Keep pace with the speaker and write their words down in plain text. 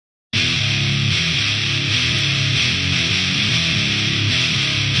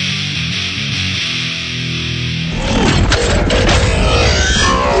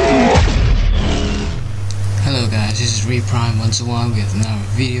once in a while with another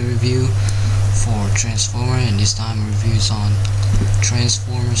video review for Transformer, and this time reviews on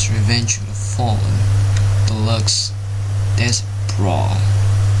Transformers Revenge of the Fallen Deluxe Desert Brawl.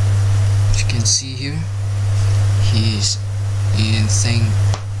 As you can see here, he's in thing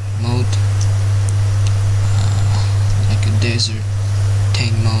mode, like a desert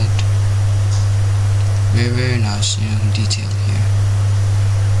tank mode. Very nice, detail here.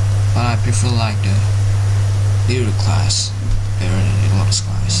 But I prefer like the leader class better than the deluxe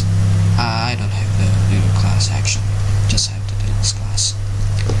class. I don't have the leader class actually, just have the deluxe class.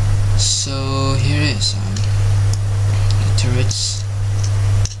 So here is the turrets.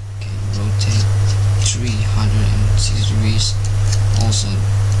 Okay, rotate 360 degrees. Also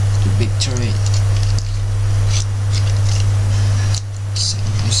the big turret. Same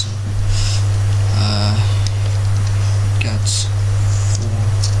also. Got 4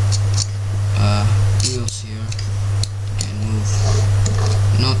 wheels here. Can move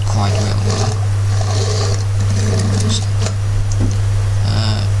not quite well.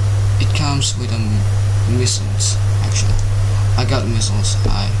 It comes with missiles actually. I got missiles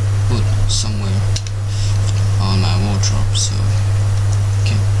I put somewhere on my wardrobe, so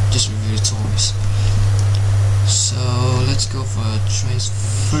okay, just review the toys. So let's go for a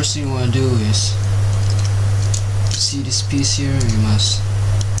first thing you want to do is see this piece here. You must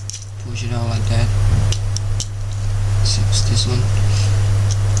push it out like that. So it's this one.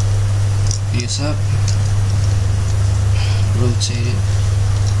 This up, rotate it,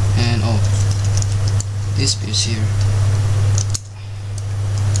 and this piece here,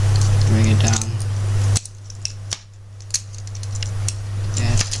 bring it down.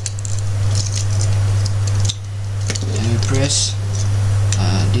 And we press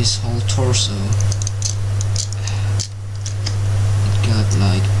this whole torso. It got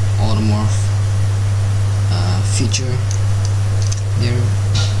like automorph feature here.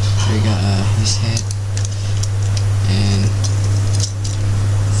 We got his head, and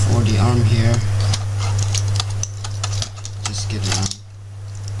for the arm here, just get around,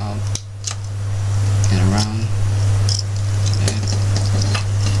 out, get around, and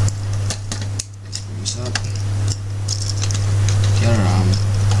brings up. The other arm,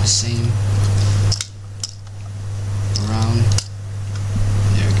 the same, around.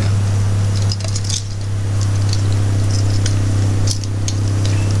 There we go.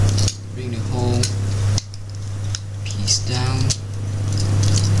 Bring the whole piece down.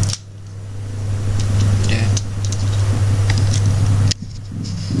 There.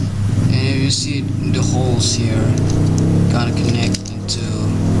 And if you see the holes here, gotta connect into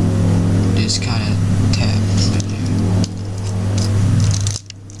this kind of tab right here.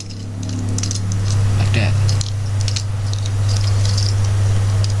 Like that.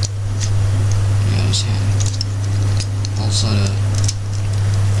 His hand. Also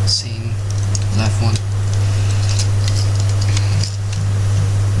the same left one.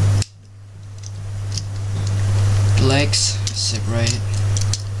 The legs separate.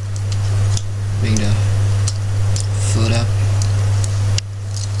 Bring the foot up.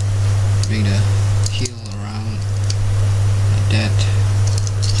 Bring the heel around like that.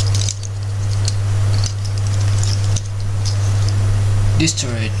 This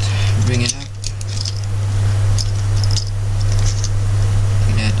turret, bring it up.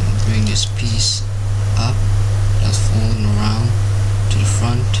 Like that, and bring this piece up. That's folding around to the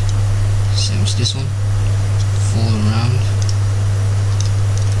front. Same as this one. Fold around.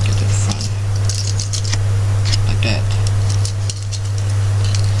 Get to the front. Like that.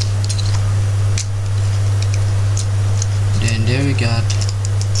 Then there we got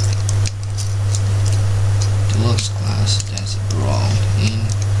deluxe class. That's Brawl in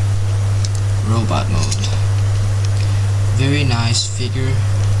robot mode. Very nice figure.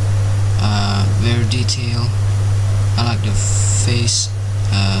 Very detailed. I like the face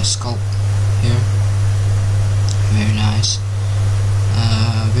sculpt here. Very nice.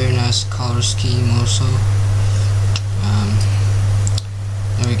 Very nice color scheme also.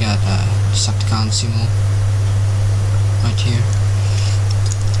 Then we got Decepticon symbol right here.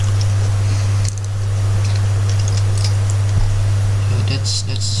 So that's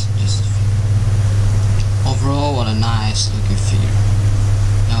just overall what a nice looking figure.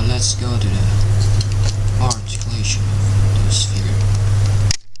 Now let's go to the articulation of this figure.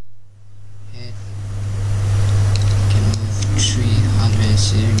 Head can move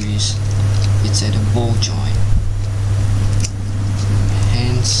 360 degrees. It's at a ball joint.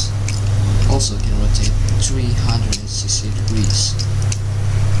 Hands also can rotate 360 degrees.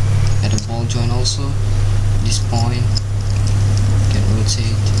 At a ball joint also, this point can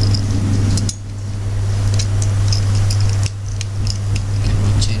rotate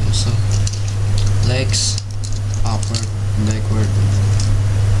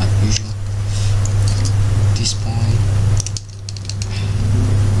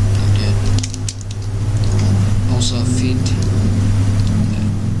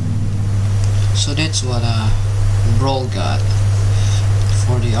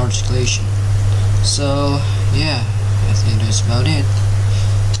for the articulation. So yeah, I think that's about it.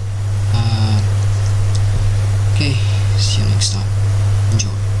 Okay, see you next time.